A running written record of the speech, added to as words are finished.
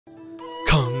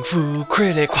Kung Fu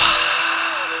Critic.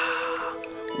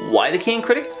 Why the K in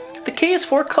Critic? The K is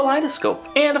for kaleidoscope,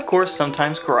 and of course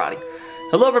sometimes karate.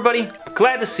 Hello everybody,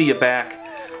 glad to see you back.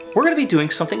 We're going to be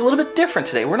doing something a little bit different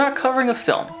today. We're not covering a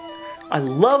film. I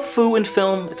love Fu in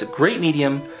film, it's a great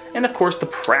medium, and of course the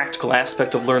practical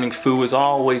aspect of learning Fu is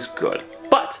always good.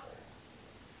 But,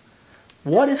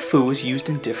 what if Fu is used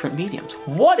in different mediums?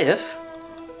 What if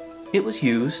it was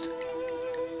used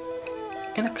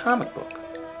in a comic book?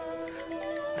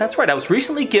 That's right, I was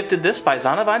recently gifted this by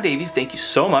Vaughen-Davies, thank you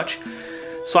so much,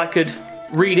 so I could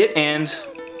read it and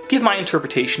give my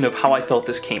interpretation of how I felt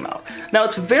this came out. Now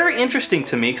it's very interesting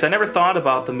to me because I never thought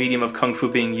about the medium of Kung Fu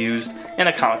being used in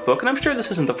a comic book, and I'm sure this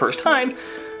isn't the first time,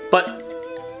 but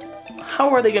how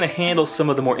are they going to handle some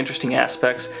of the more interesting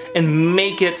aspects and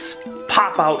make it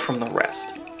pop out from the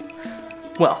rest?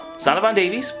 Well,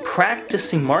 Vaughen-Davies,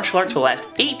 practicing martial arts for the last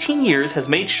 18 years, has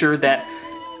made sure that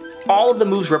all of the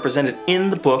moves represented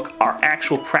in the book are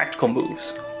actual practical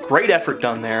moves. Great effort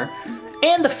done there.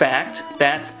 And the fact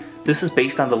that this is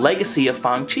based on the Legacy of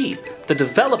Fang Chi, the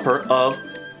developer of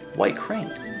White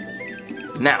Crane.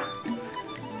 Now,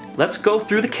 let's go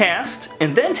through the cast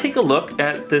and then take a look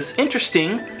at this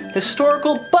interesting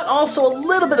historical but also a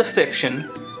little bit of fiction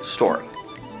story.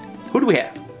 Who do we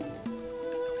have?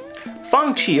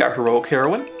 Fang Chi, our heroic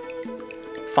heroine.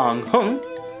 Fang Hung,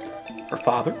 her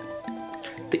father.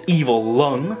 The evil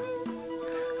Lung.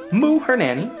 Mu, her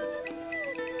nanny.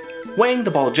 Wang,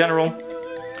 the ball general.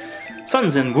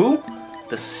 Sun Zin Wu,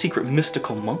 the secret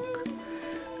mystical monk.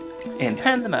 And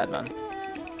Pan the madman.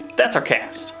 That's our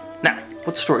cast. Now,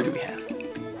 what story do we have?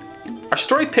 Our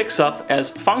story picks up as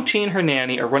Fang Chi and her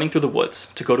nanny are running through the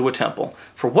woods to go to a temple.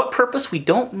 For what purpose, we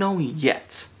don't know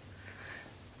yet.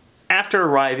 After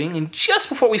arriving, and just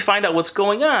before we find out what's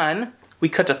going on, we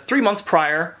cut to 3 months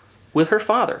prior with her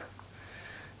father.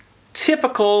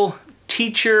 Typical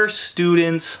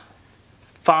teacher-student,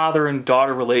 father and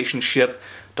daughter relationship.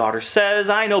 Daughter says,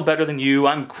 I know better than you,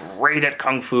 I'm great at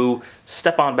Kung Fu,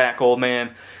 step on back, old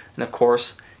man. And of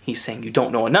course, he's saying you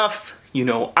don't know enough, you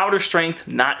know outer strength,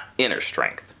 not inner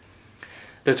strength.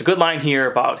 There's a good line here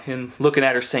about him looking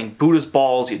at her saying, Buddha's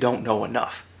balls, you don't know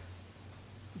enough.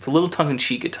 It's a little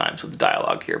tongue-in-cheek at times with the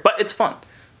dialogue here, but it's fun.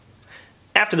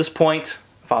 After this point,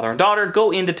 father and daughter go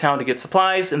into town to get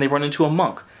supplies, and they run into a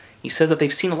monk. He says that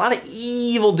they've seen a lot of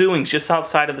evil doings just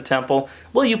outside of the temple.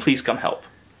 Will you please come help?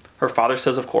 Her father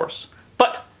says of course,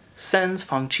 but sends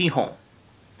Fang Chi home.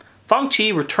 Fang Chi,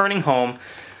 returning home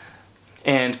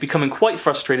and becoming quite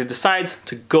frustrated, decides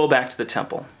to go back to the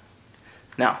temple.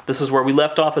 Now, this is where we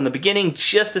left off in the beginning.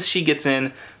 Just as she gets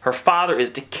in, her father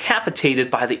is decapitated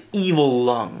by the evil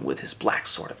Lung with his black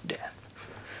sword of death.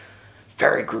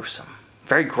 Very gruesome,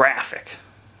 very graphic.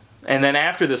 And then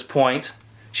after this point,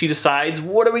 she decides,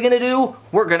 what are we going to do?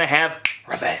 We're going to have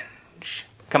revenge.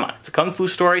 Come on, it's a Kung Fu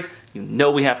story. You know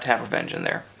we have to have revenge in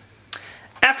there.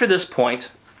 After this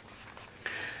point,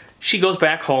 she goes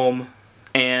back home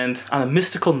and on a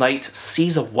mystical night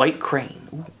sees a white crane.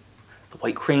 Ooh. The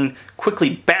white crane quickly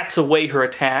bats away her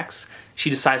attacks. She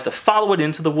decides to follow it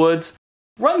into the woods,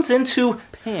 runs into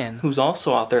Pan, who's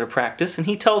also out there to practice, and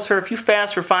he tells her if you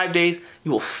fast for 5 days,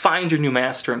 you will find your new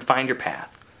master and find your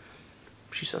path.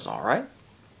 She says, all right.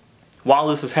 While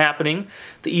this is happening,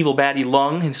 the evil baddie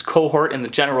Lung, his cohort, and the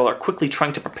general are quickly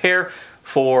trying to prepare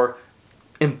for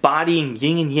embodying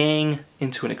yin and yang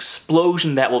into an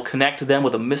explosion that will connect them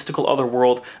with a mystical other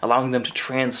world, allowing them to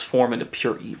transform into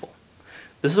pure evil.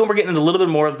 This is when we're getting into a little bit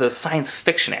more of the science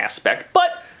fiction aspect,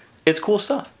 but it's cool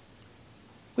stuff.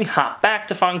 We hop back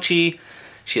to Fang Chi.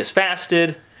 She has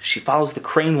fasted. She follows the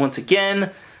crane once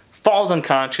again, falls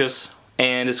unconscious,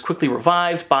 and is quickly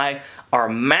revived by our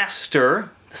master,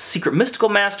 the secret mystical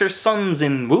master, Sun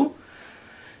Zin Wu.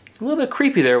 A little bit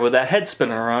creepy there with that head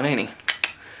spinning around, ain't he?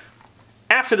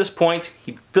 After this point,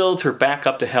 he builds her back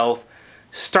up to health,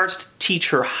 starts to teach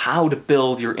her how to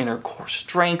build your inner core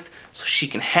strength so she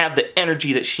can have the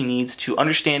energy that she needs to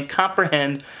understand,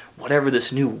 comprehend whatever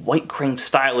this new white crane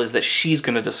style is that she's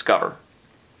going to discover.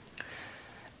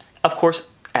 Of course,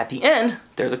 at the end,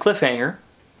 there's a cliffhanger.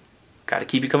 Got to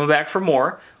keep you coming back for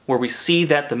more, where we see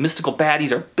that the mystical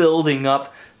baddies are building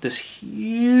up this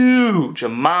huge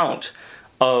amount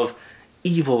of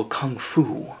evil Kung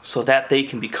Fu so that they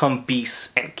can become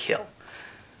beasts and kill.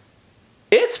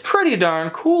 It's pretty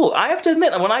darn cool. I have to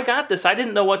admit, when I got this, I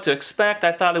didn't know what to expect.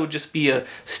 I thought it would just be a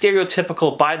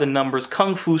stereotypical by-the-numbers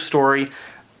Kung Fu story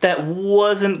that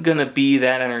wasn't going to be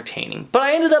that entertaining. But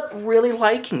I ended up really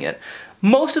liking it.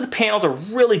 Most of the panels are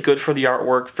really good for the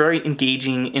artwork, very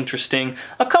engaging, interesting.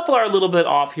 A couple are a little bit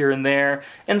off here and there,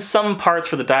 and some parts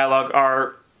for the dialogue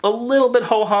are a little bit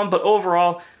ho-hum, but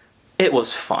overall, It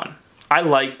was fun. I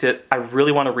liked it. I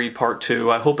really want to read part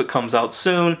 2. I hope it comes out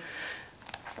soon.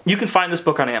 You can find this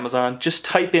book on Amazon. Just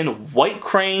type in White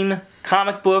Crane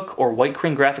comic book or White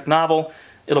Crane graphic novel.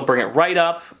 It'll bring it right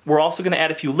up. We're also going to add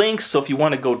a few links, so if you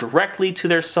want to go directly to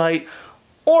their site,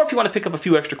 or if you want to pick up a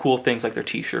few extra cool things like their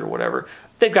t-shirt or whatever,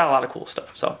 they've got a lot of cool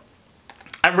stuff. So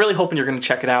I'm really hoping you're going to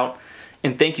check it out.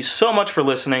 And thank you so much for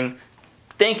listening.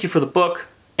 Thank you for the book.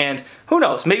 And who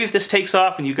knows, maybe if this takes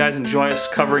off and you guys enjoy us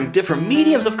covering different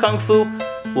mediums of Kung Fu,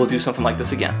 we'll do something like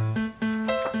this again.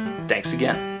 Thanks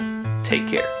again. Take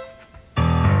care.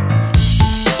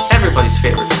 Everybody's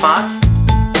favorite spot.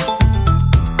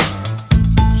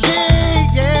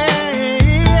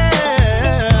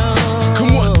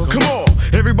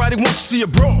 Everybody wants to see a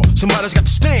brawl. Somebody's got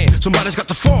to stand, somebody's got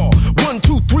to fall. 1,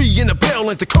 2, 3, and the bell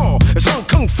ain't the call. It's Hong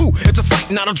Kung Fu, it's a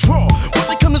fight, not a draw. What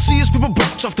they come to see is people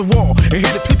bounce off the wall and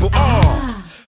hear the people all.